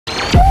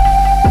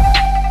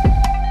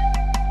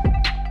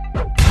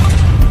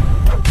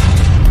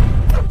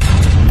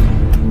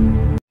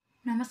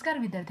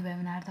नमस्कार विद्यार्थी भाइ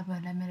बहिनीहरु,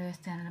 तपाईहरुलाई मेरो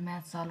यस च्यानल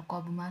म्याथ सल्भ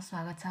कबुमा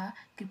स्वागत छ।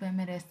 कृपया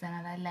मेरो यस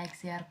च्यानललाई लाइक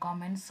शेयर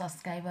कमेन्ट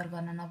सब्स्क्राइब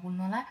गर्न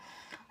नभुल्नु होला।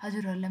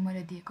 हजुरहरुलाई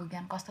मैले दिएको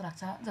ज्ञान कस्तो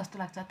लाग्छ जस्तो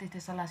लाग्छ त्यस्तै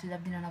सल्लाह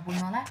सुझाव दिन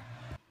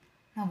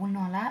नभुल्नु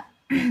होला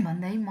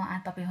भन्दै म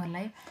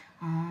तपाईहरुलाई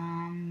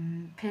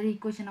फेरि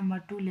क्वेशन नम्बर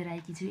 2 लिएर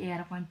आएकी छु।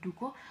 11.2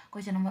 को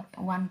क्वेशन नम्बर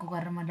 1 को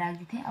गरेर म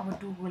राख्दै थिएँ। अब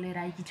 2 को लिएर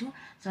आएकी छु।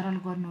 सरल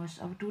गर्नुहोस्।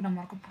 अब 2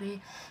 नम्बरको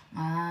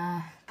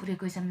पुरै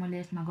क्वेशन मैले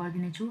यसमा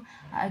गर्दिने छु।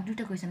 एक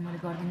दुईटा क्वेशन मैले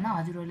गर्दिन्न,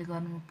 हजुरहरुले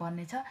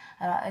गर्नुपर्ने छ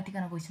र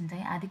यतिकन क्वेशन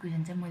चाहिँ आधी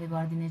क्वेशन चाहिँ मैले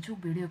गर्दिने छु।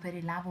 भिडियो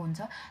फेरि लामो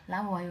हुन्छ,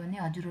 लामो भयो भने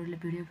हजुरहरुले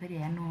भिडियो फेरि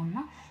हेर्नुहुन्न।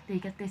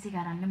 त्यसै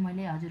कारणले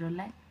मैले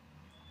हजुरहरुलाई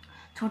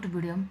छोटो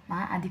भिडियोमा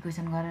आधी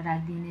क्वेशन गरेर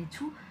राख्दिने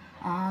छु।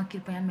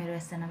 कृपया मेरो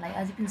यस च्यानललाई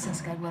अझै पनि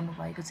सब्स्क्राइब गर्नु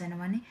भएको छैन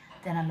भने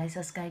च्यानललाई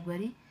सब्स्क्राइब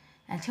गरी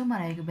छेउमा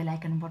रहेको बेल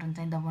आइकन बटन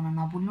चाहिँ दबाउन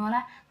नभुल्नु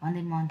होला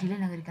भन्दै म ढिलै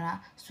नगरिकन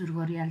सुरु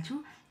गरिहाल्छु।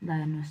 ल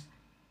हेर्नुस्,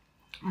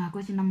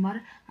 क्वेशन नम्बर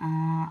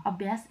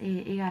अभ्यास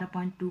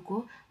 11.2 को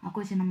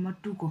क्वेशन नम्बर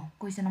 2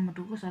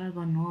 को सरल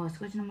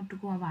गर्नुहोस्। क्वेशन नम्बर 2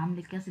 को अब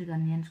हामीले कसरी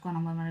गर्ने हेर्नुस्। क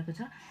नम्बरमा रहेको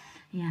छ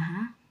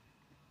यहाँ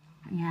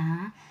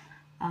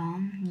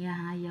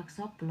x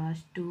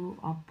 + 2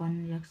 upon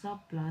x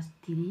 +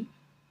 3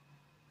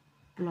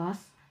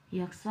 plus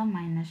x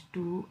 -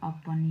 2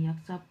 upon x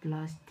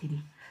 + 3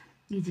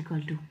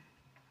 equal to,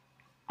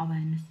 अब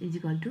हेर्नुस्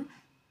इजिकल टु,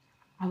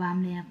 अब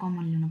हामीले यहाँ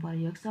कमन लिनु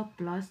पर्यो x +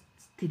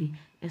 3।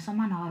 यो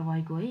समान हर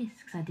भएको है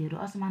साथीहरु,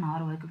 असमान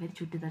हर भएको फेरि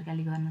छुट्टै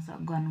तरिकाले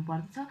गर्नु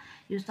पर्छ।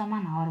 यो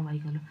समान हर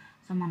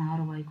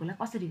भएकोलाई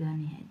कसरी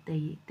गर्ने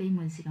त्यही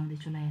मैले सिकाउँदै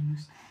छु। ल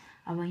हेर्नुस्,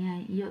 अब यहाँ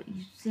यो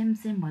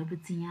सेम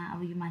भएपछि यहाँ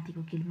अब यो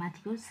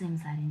माथिको सेम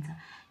सारिन्छ।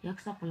 x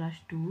 +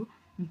 2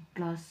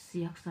 plus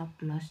x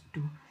 +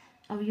 2।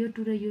 अब यो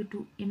 2 र यो 2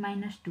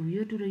 -2,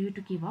 यो 2 र यो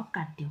 2 के भयो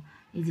काट्यो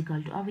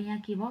इजिकल टु, अब यहाँ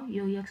के भयो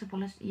यो x +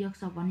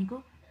 x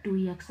भनेको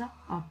 2x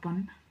अपन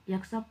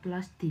x +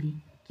 3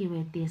 के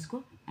भयो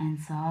त्यसको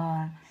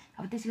एन्सर।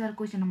 अब त्यसै गरेर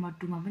क्वेशन नम्बर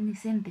 2 मा पनि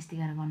सेम त्यस्तै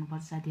गरेर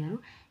गर्नुपर्छ साथीहरु।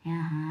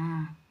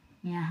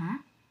 यहाँ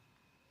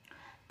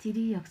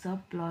 3x +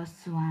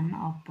 1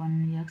 upon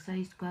x²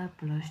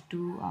 +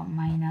 2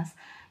 minus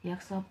x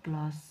 -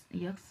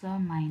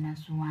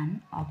 1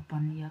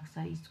 upon x²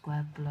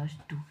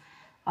 + 2।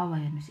 अब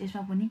हेर्नुस्,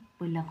 यसमा पनि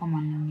पहिला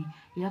कमन ल्याउने,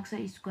 x²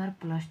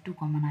 + 2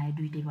 कमन आयो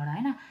दुईटैबाट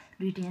हैन,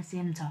 दुईटै यहाँ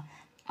सेम छ।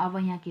 अब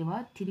यहाँ के भयो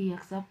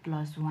 3x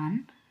 +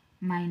 1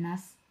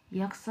 माइनस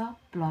x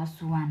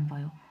 + 1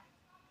 भयो,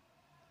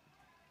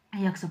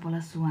 x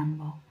 + 1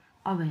 भयो।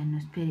 अब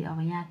हेर्नुस् फेरि अब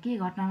यहाँ के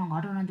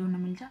घटाउन जोड्न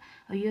मिल्छ।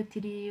 अब यो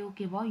 3 यो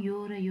के भयो,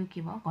 यो र यो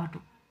के भयो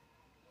घट्यो,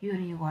 यो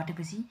र यो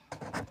घटेपछि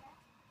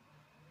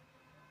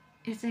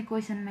यो चाहिँ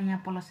क्वेशनमा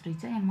यहाँ प्लस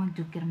रहेछ, यहाँ म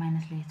झुकेर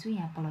माइनस लेखेछु,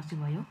 यहाँ प्लस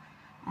भयो।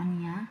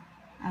 अनि यहाँ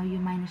अब यो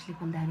माइनसले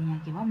खोल्दाखेरि यहाँ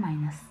के भयो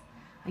माइनस,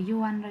 यो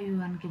 1 र यो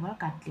 1 के भयो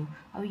काट्यो।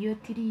 अब यो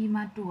 3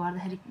 मा 2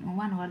 गर्दाखेरि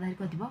 1 गर्दाखेरि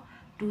कति भयो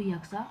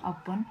 2x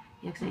अपन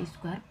x²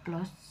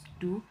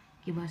 + 2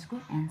 के भयो यसको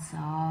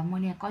एन्सर।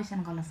 मैले यहाँ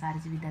क्वेशन गलत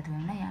सारेछु विद्यार्थी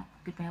भाइहरुलाई, यहाँ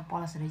कृपया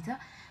प्लस रहेछ,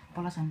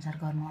 प्लस अनुसार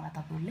गर्नु होला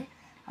तपाईहरुले।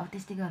 अब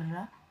त्यस्तै गरेर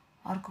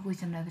अर्को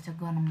क्वेशन रहेको छ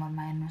ग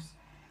नम्बरमा। हेर्नुस्,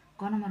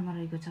 ग नम्बरमा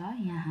रहेको छ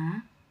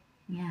यहाँ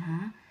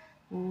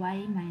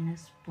y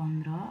 -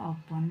 15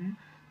 upon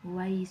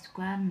y²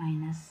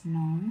 -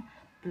 9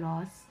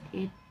 plus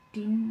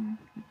 18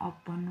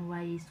 upon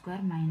y² -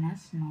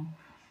 9।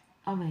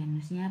 अब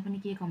हेर्नुस् यहाँ पनि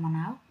के कमन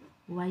आयो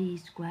y²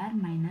 -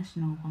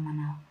 9 कमन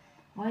आयो,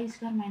 y²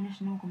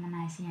 - 9 कमन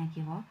आएपछि यहाँ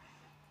के भयो।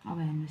 अब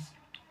हेर्नुस्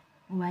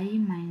y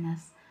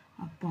 -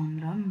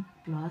 15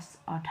 प्लस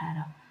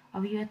 18।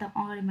 अब यो यता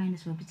अगाडि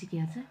माइनस भएपछि के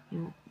हुन्छ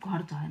यो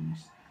घट्छ।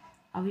 हेर्नुस्,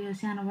 अब यो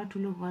सानोबाट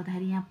ठुलो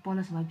गर्दाखेरि यहाँ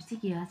प्लस भएपछि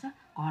के हुन्छ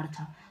घट्छ।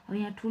 अब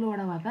यहाँ ठुलोबाट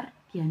भएपर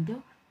के हुन्थ्यो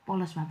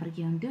प्लस भएपर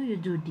के हुन्थ्यो यो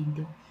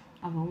जोडिन्थ्यो।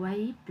 अब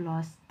y +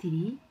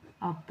 3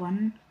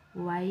 अपन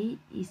y²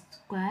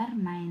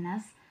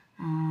 माइनस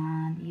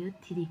यो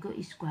 3 को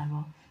स्क्वायर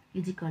भयो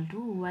equal to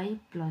y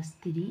 +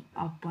 3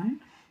 upon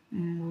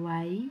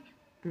y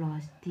 +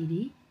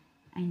 3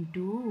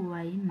 into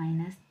y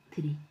 -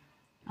 3।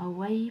 अब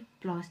y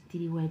 +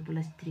 3 y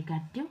 + 3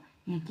 काट्यो,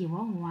 यहाँ के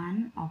भयो 1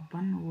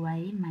 अपन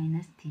y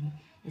 - 3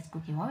 यसको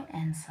के भयो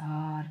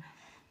एन्सर।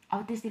 अब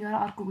त्यस्तै गरेर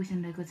अर्को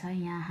क्वेशन रहेको छ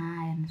यहाँ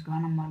हेर्नुस्, घ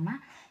नम्बरमा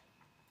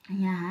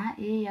यहाँ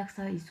ax²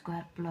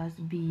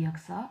 +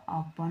 bx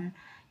upon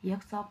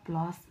x + a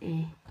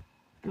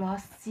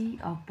plus c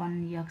upon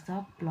x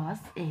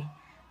 + a।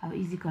 अब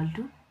इजिकल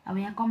टु, अब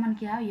यहाँ कमन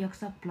के आयो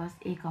x +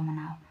 a कमन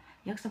आयो,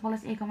 x +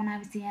 a कमन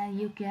आएपछि यहाँ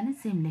यो के गर्ने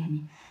सेम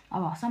लेख्ने।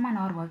 अब समान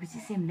हर भएपछि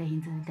सेम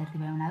लेखिन्छ विद्यार्थी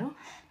भाइहरु।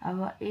 अब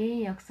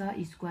ax²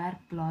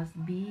 +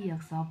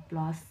 bx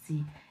 + c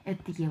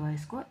यति के भयो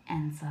यसको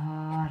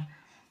एन्सर।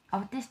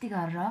 अब त्यस्तै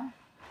गरेर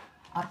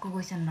अर्को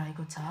क्वेशन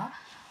रहेको छ,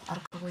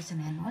 अर्को क्वेशन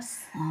हेर्नुस्,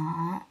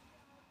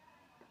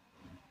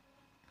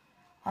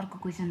 अर्को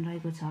क्वेशन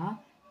रहेको छ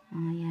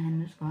यहाँ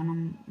हेर्नुस् घ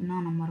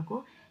 9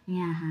 नम्बरको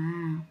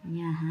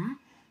यहाँ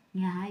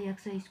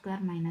x² -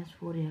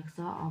 4x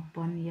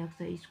upon x²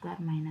 -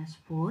 4 minus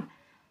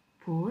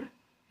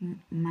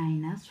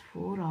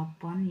 4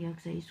 upon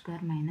x² -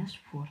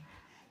 4।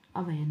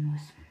 अब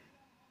हेर्नुस्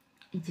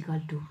इजिकल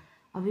टु,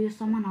 अब यो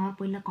समानहर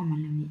पहिला कमन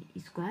ल्याउने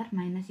स्क्वायर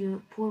माइनस यो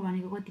 4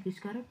 भनेको कतिको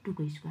स्क्वायर हो 2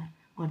 को स्क्वायर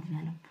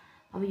गरिदिहालौँ।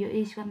 अब यो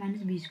a square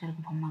minus b square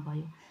को फर्ममा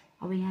गयो।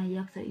 अब यहाँ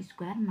x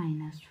square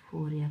minus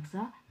 4x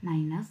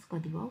minus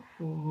कति भयो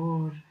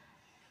 4।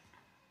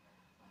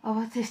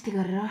 अब त्यस्तै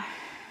गरेर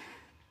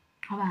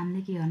अब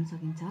हामीले के गर्न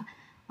सकिन्छ,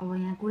 अब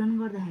यहाँ गुणन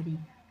गर्दाखेरि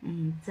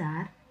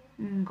 4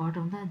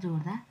 घटाउँदा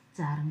जोड्दा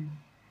 4 हुने।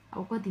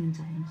 अब कति हुन्छ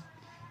हेर्नुस्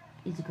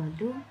इक्वल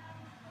टु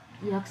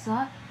x।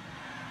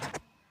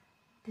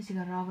 त्यसै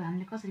गरेर अब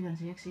हामीले कसरी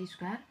गर्छ x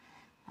square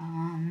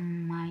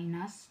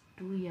minus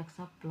 2x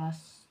plus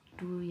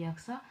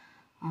 2x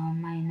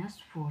minus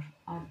 4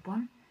 upon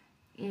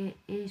a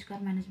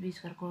square minus b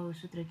square को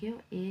सूत्र के हो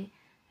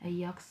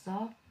ax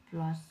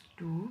plus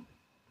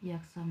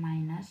 2x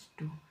minus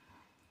 2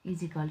 is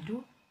equal to.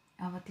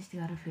 अब त्यस्तै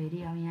गरेर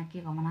फेरि अब यहाँ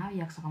के कमन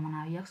आयो x कमन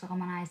आयो। x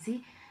कमन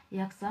आएपछि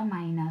x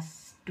माइनस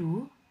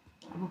 2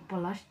 अब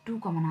प्लस 2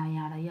 कमन आयो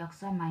यहाँबाट x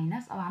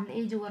माइनस। अब हामीले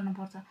ए जो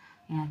गर्नुपर्छ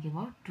यहाँ के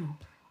भयो 2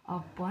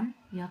 upon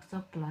x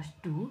plus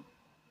 2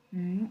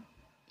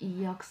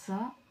 x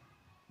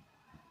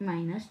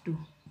minus 2।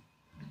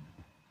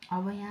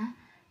 अब यहाँ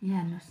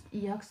हेर्नुहोस्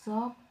x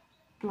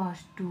plus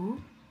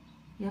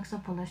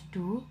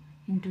 2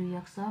 into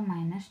x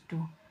minus 2।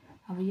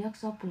 अब x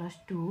प्लस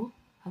 2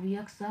 अब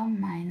x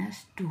माइनस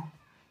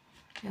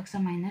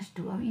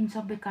 2 अब इन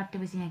सबै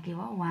काटेपछि यहाँ के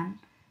भयो 1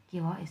 के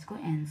भयो यसको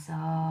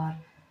एन्सर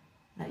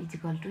र इज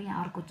इक्वल टु।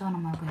 यहाँ अर्को 6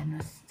 नम्बरको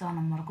हेर्नुहोस् 6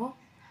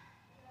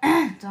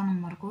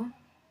 नम्बरको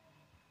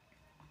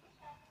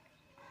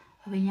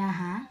अब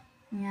यहाँ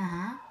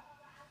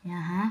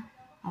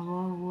अब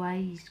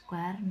y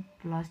square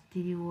plus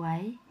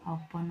 3y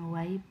upon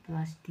y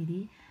plus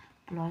 3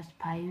 plus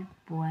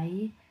 5y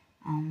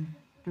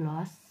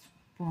plus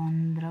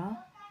 15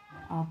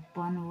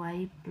 upon y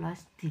plus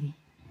 3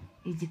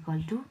 is equal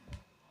to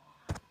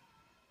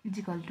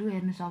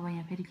हेर्नुहोस्। अब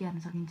यहाँ फेरि के गर्न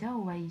सकिन्छ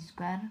y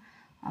स्क्वायर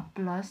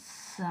प्लस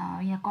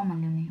यहाँ कमन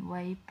ल्याउने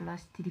y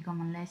प्लस 3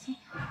 कमन ल्याएपछि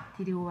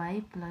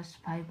 3y plus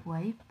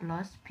 5y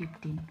plus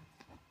 15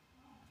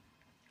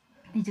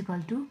 is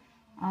equal to.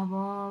 अब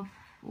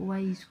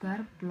y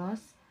square plus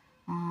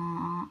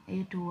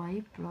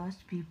 8y plus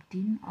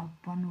 15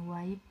 upon y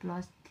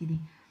plus 3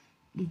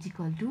 is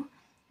equal to.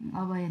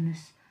 अब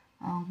हेर्नुहोस्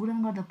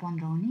गुणन गर्दा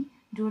 15 हुने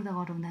जोड्दा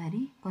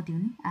घटाउँदाखेरि कति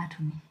हुने 8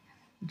 हुने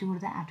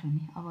जोड्दा 8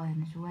 हुने। अब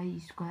हेर्नुहोस् y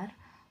square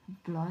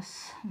plus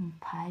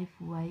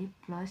 5y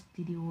plus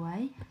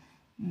 3y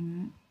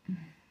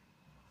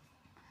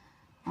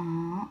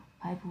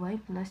 5y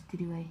plus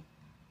 3y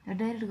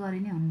direct गरे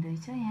नै हुने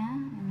रहेछ। यहाँ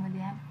मैले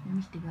यहाँ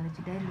मिस्टेक गरेको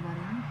छु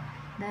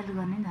डाइरेक्ट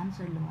गर्ने झन्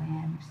सजिलो भयो।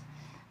 यहाँ हेर्नुहोस्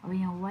अब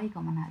यहाँ y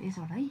कमन आयो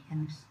यसबाट है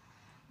हेर्नुहोस्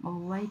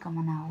अब y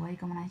कमन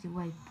आएपछि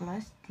y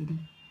प्लस 3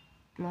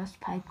 प्लस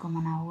 5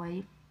 कमन आयो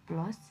y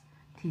plus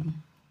 3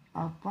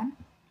 upon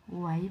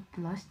y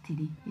plus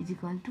 3 is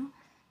equal to.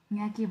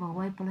 यहाँ के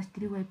भयो y प्लस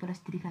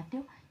 3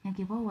 काट्यो यहाँ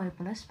के भयो y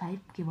प्लस 5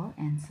 के भयो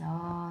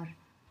एन्सर।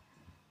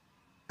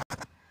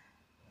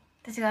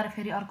 त्यसै गरेर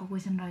फेरि अर्को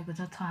क्वेसन रहेको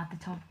छ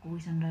 6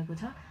 क्वेसन रहेको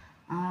छ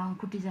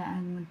खुट्टी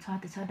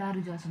 6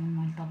 डारु जसम्म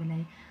मैले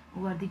तपाईँलाई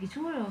गरिदिएको छु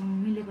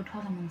मिलेको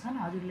ठाउँसम्म छ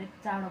हजुरले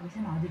चाँडो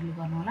क्वेसन हजुरले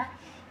गर्नु होला।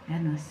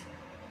 हेर्नुहोस्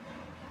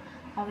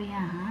अब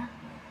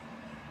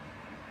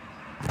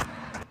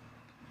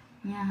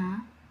यहाँ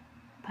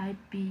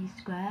 5p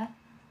square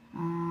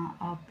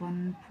upon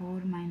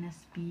 4 minus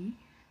p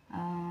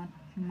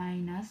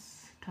minus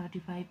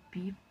 35p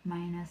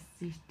minus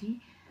 60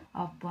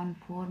 upon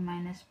 4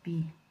 minus p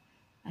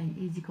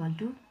is equal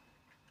to.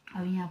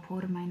 अब यहाँ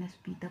 4 माइनस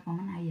p त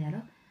कमन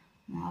आइहाल्यो।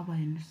 अब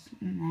हेर्नुहोस्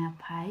यहाँ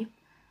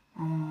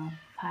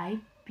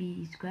 5p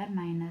square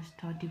minus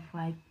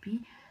 35p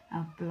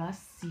plus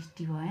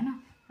 60 भयो हैन।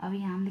 अब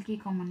यहाँ हामीले के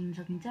कमन लिन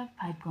सकिन्छ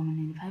 5 कमन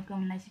लिने 5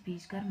 कमन ल्याएपछि p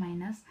square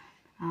minus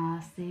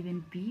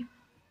 7p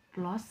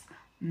plus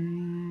 12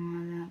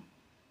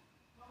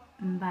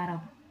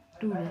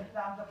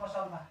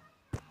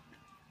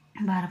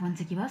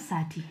 पंचे के भयो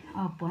 60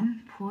 upon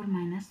 4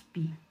 minus p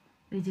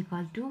is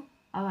equal to.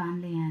 अब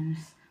हामीले यहाँ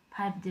हेर्नुहोस्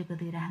 5 जेको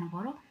दिएर राख्नु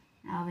पर्यो।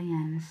 अब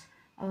यहाँ हेर्नुहोस्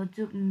अब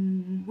जो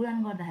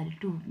गुणन गर्दाखेरि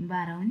 2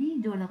 12 हुने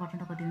जोड्दा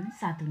घटाउँदा कति हुने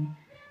 7 हुने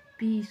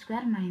p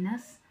स्क्वायर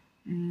माइनस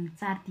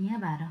 4 तिया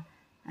 12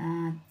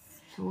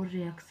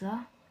 4x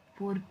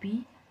 4p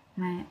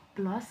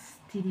plus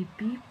 3p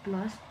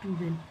plus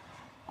 12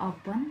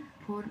 upon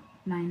 4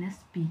 minus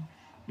p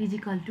is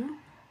equal to.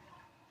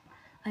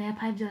 यहाँ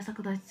 5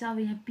 जसको दस छ। अब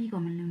यहाँ p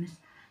कमन ल्याउनुहोस्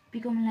p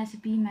कमन ल्याएपछि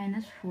p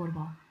माइनस 4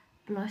 भयो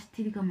प्लस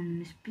 3 कमन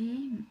ल्याउनुहोस्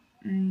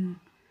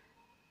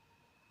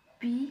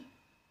p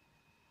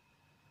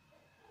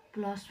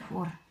प्लस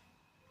 4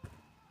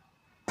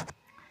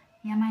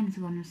 यहाँ माइनस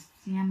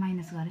गर्नुहोस् यहाँ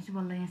माइनस गरेपछि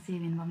बल्ल यहाँ 7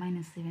 भयो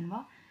माइनस 7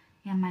 भयो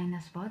यहाँ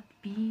माइनस भयो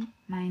p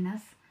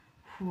minus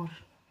 4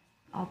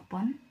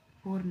 upon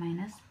 4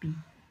 minus p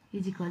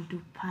is equal to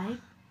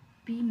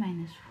 5p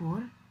minus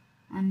 4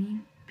 अनि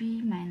p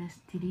माइनस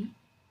 3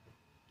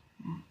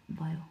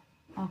 भयो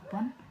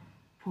अपन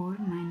 4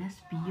 माइनस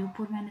p। यो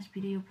 4 माइनस p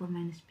र यो 4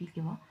 माइनस p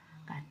के भयो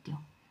काट्यो।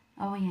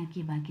 अब यहाँ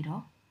के बाँकी रह्यो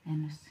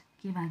हेर्नुहोस्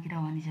के बाँकी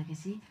रह्यो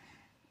भनिसकेपछि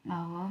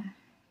अब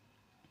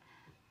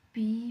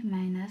p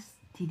minus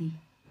 3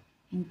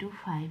 into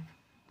 5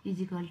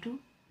 is equal to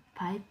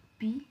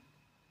 5p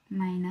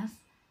minus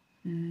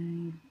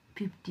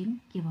 15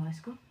 के भयो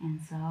यसको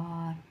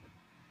एन्सर।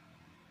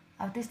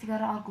 अब त्यस्तै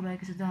गरेर अर्को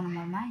रहेको छ 2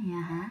 नम्बरमा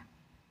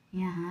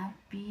यहाँ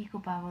p को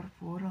power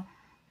 4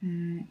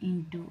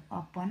 into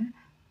upon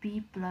p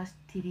plus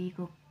 3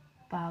 को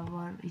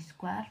power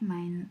square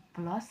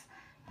plus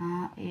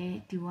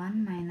 81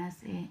 minus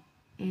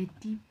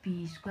 80p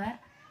square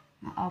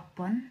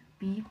upon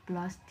p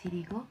plus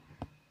 3 को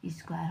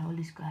square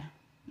whole square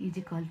is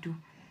equal two,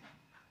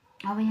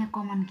 अब यहाँ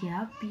कमन के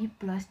हो p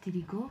प्लस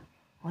 3 को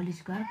होल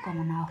स्क्वायर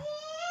कमन हो।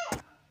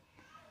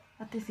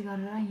 त्यसै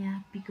गरेर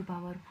यहाँ p को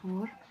पावर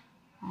 4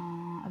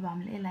 अब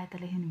हामीले यसलाई त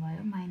लेख्नु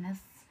भयो minus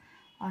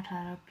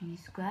 18p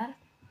square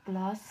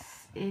plus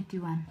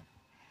 81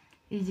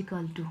 is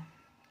equal two,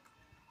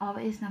 अब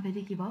यसमा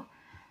फेरि के भयो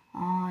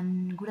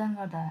गुणन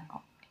गर्दा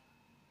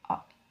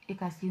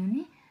 81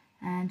 हुने,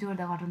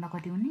 जोड्दा घटाउँदा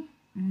कति हुने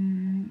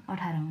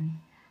 18 हुने।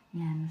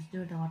 यहाँ हेर्नुहोस्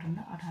जोड्दा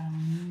घटाउँदा 18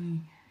 हुने।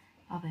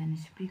 अब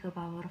हेर्नुहोस् p को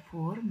power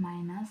 4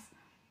 minus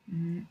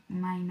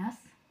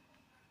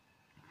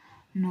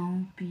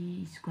 9p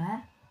square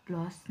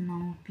plus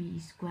 9p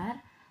square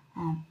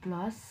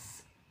plus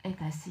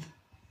 81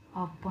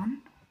 upon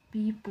p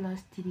plus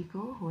 3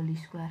 को होल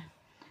स्क्वायर।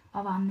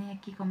 अब हामीले यहाँ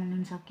के कमन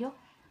लिन सक्यो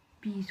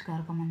p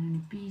स्क्वायर कमन लिने,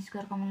 p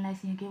स्क्वायर कमन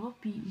ल्याएपछि यहाँ के भयो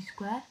p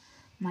स्क्वायर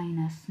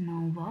माइनस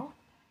 9 भयो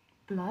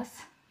प्लस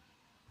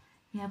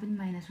यहाँ पनि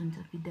माइनस हुन्छ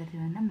विद्यार्थी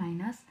होइन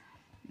माइनस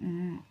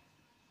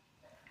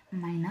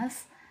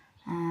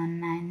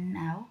 9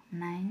 आओ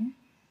 9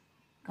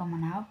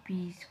 कमन आओ p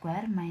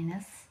स्क्वायर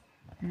माइनस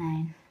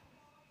 9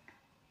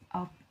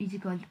 अब is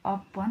equal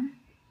upon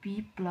p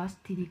plus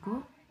 3 को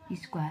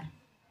square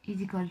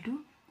is equal two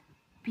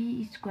p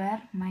square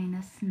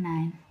minus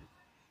 9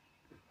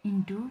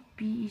 into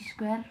p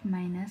square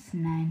minus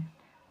 9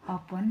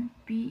 upon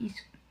p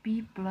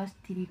plus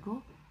 3 को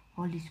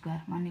होल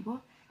स्क्वायर भनेको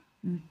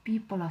p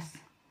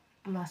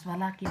प्लस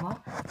वाला के भयो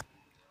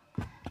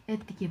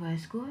यति के भयो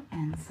यसको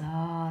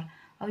एन्सर।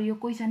 अब यो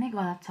क्वेसनै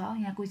गलत छ,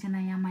 यहाँ क्वेसनमा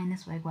यहाँ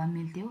माइनस भएको भए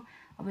मिल्थ्यो,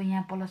 अब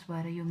यहाँ प्लस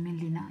भएर यो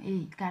मिल्दिन,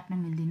 काट्न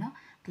मिल्दिन,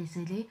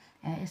 त्यसैले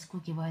यसको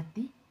के भयो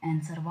यति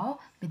एन्सर भयो।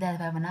 विद्यार्थी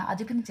भाइ बहिनी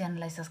अझै पनि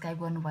च्यानललाई सब्स्क्राइब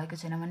गर्नुभएको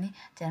छैन भने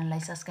च्यानललाई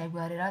सब्स्क्राइब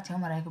गरेर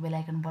छेउमा रहेको बेल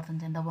आइकन बटन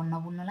चाहिँ दबाउन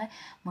नभुल्नुलाई।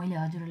 मैले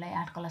हजुरहरूलाई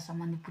 8 क्लास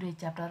सम्बन्धी पुरै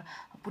च्याप्टर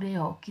पुरै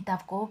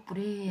किताबको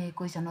पुरै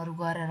क्वेसनहरू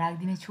गरेर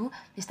राखिदिने छु,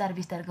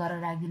 बिस्तारै गरेर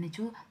राखिदिने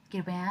छु।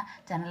 कृपया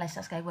च्यानललाई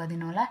सब्स्क्राइब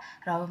गरिदिनु होला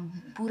र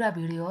पुरा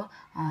भिडियो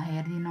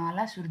हेरिदिनु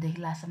होला,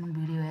 सुरुदेखि लास्टसम्म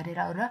भिडियो हेरेर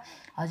र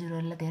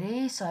हजुरहरूलाई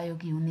धेरै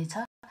सहयोगी हुनेछ,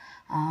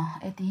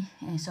 यति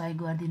सहयोग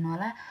गरिदिनु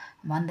होला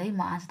भन्दै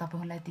म आज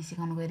तपाईहरुलाई यति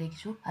सिकाउन गइरहेको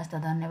छु। हस्त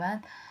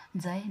धन्यवाद।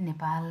 जय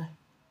नेपाल।